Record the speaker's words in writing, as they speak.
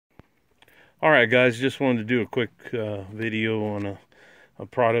Alright guys, just wanted to do a quick video on a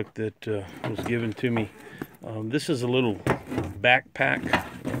product that was given to me. This is a little backpack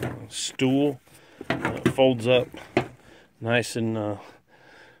stool. Folds up nice and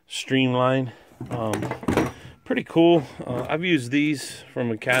streamlined. Pretty cool. I've used these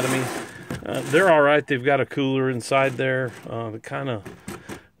from Academy. They're alright. They've got a cooler inside there. They're kind of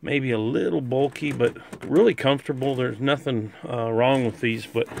maybe a little bulky, but really comfortable. There's nothing wrong with these,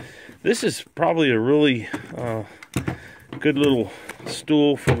 but this is probably a really good little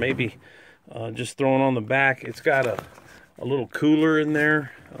stool for maybe just throwing on the back. It's got a little cooler in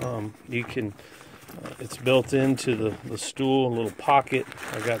there. You can it's built into the stool, a little pocket.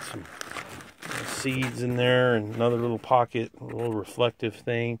 I got some seeds in there and another little pocket, a little reflective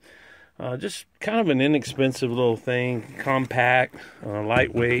thing. Just kind of an inexpensive little thing, compact,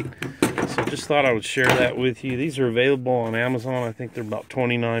 lightweight. So just thought I would share that with you. These are available on Amazon. I think they're about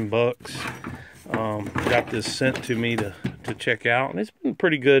 29 bucks. Got this sent to me to check out, and it's been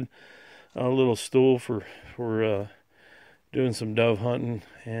pretty good. A little stool for doing some dove hunting,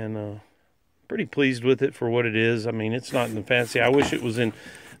 and pretty pleased with it for what it is. I mean, it's not in the fancy. I wish it was in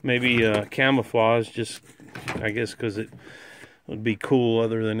maybe camouflage, just I guess because it would be cool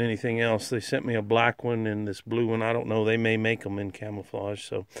other than anything else. They sent me a black one and this blue one. I don't know, they may make them in camouflage,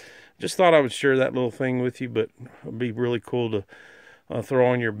 so just thought I would share that little thing with you. But it'd be really cool to throw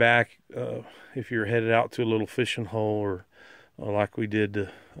on your back if you're headed out to a little fishing hole, or like we did to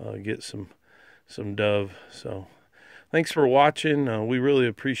get some dove. So thanks for watching. We really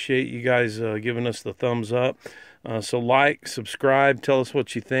appreciate you guys giving us the thumbs up. So like, subscribe, tell us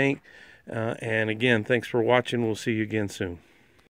what you think, and again, thanks for watching. We'll see you again soon.